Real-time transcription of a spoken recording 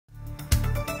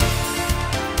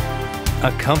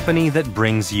A company that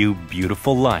brings you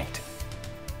beautiful light.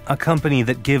 A company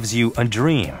that gives you a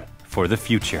dream for the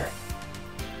future.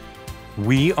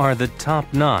 We are the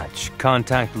top-notch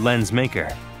contact lens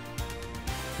maker.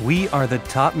 We are the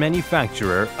top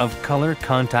manufacturer of color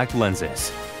contact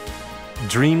lenses.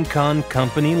 DreamCon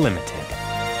Company Limited.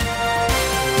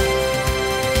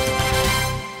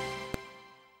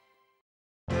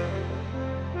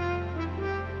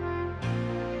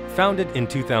 Founded in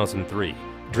 2003,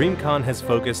 DreamCon has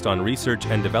focused on research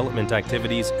and development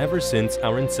activities ever since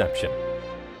our inception.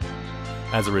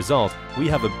 As a result, we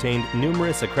have obtained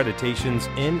numerous accreditations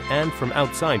in and from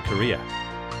outside Korea,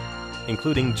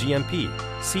 including GMP,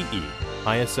 CE,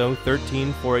 ISO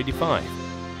 13485,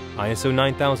 ISO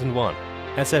 9001,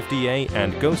 SFDA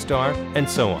and GOST, and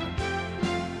so on.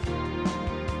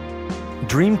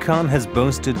 DreamCon has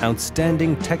boasted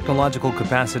outstanding technological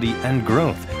capacity and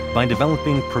growth by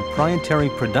developing proprietary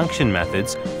production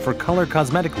methods for color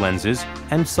cosmetic lenses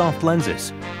and soft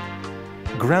lenses.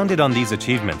 Grounded on these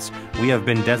achievements, we have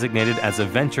been designated as a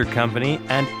venture company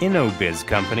and INNO-BIZ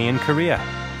company in Korea.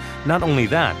 Not only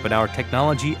that, but our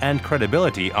technology and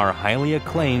credibility are highly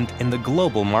acclaimed in the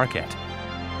global market.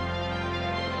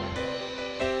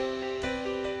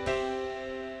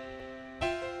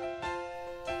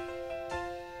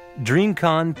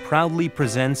 DreamCon proudly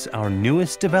presents our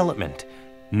newest development,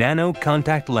 Nano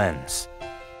Contact Lens.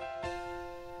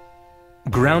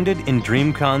 Grounded in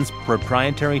DreamCon's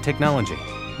proprietary technology,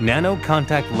 Nano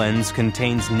Contact Lens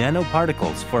contains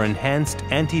nanoparticles for enhanced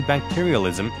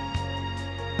anti-bacterialism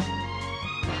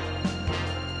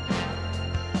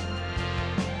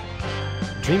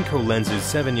Dreamco lens's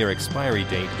 7-year expiry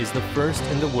date is the first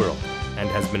in the world and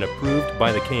has been approved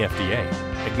by the KFDA,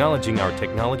 acknowledging our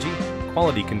technology,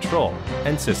 quality control,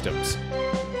 and systems.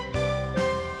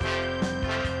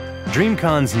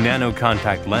 DreamCon's Nano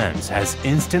Contact Lens has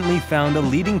instantly found a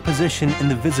leading position in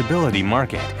the visibility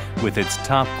market with its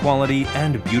top quality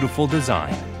and beautiful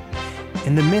design.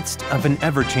 In the midst of an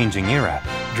ever-changing era,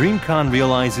 DreamCon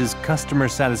realizes customer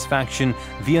satisfaction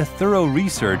via thorough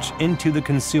research into the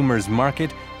consumer's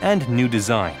market and new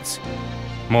designs.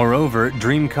 Moreover,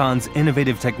 DreamCon's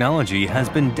innovative technology has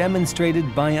been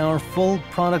demonstrated by our full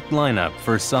product lineup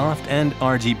for soft and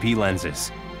RGP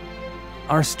lenses.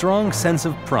 Our strong sense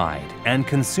of pride and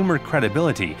consumer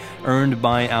credibility earned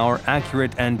by our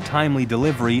accurate and timely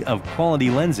delivery of quality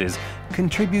lenses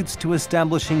contributes to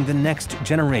establishing the next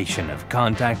generation of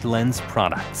contact lens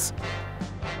products.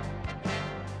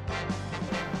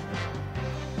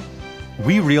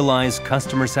 We realize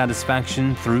customer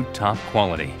satisfaction through top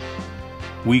quality.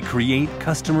 We create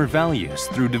customer values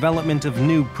through development of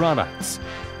new products.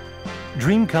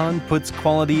 DreamCon puts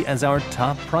quality as our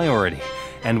top priority,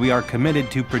 and we are committed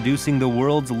to producing the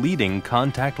world's leading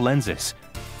contact lenses.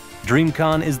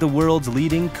 DreamCon is the world's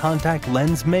leading contact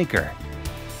lens maker.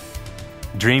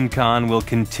 DreamCon will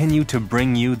continue to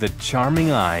bring you the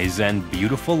charming eyes and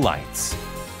beautiful lights.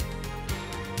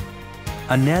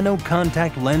 A nano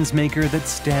contact lens maker that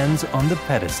stands on the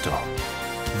pedestal.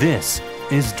 This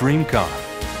is DreamCon.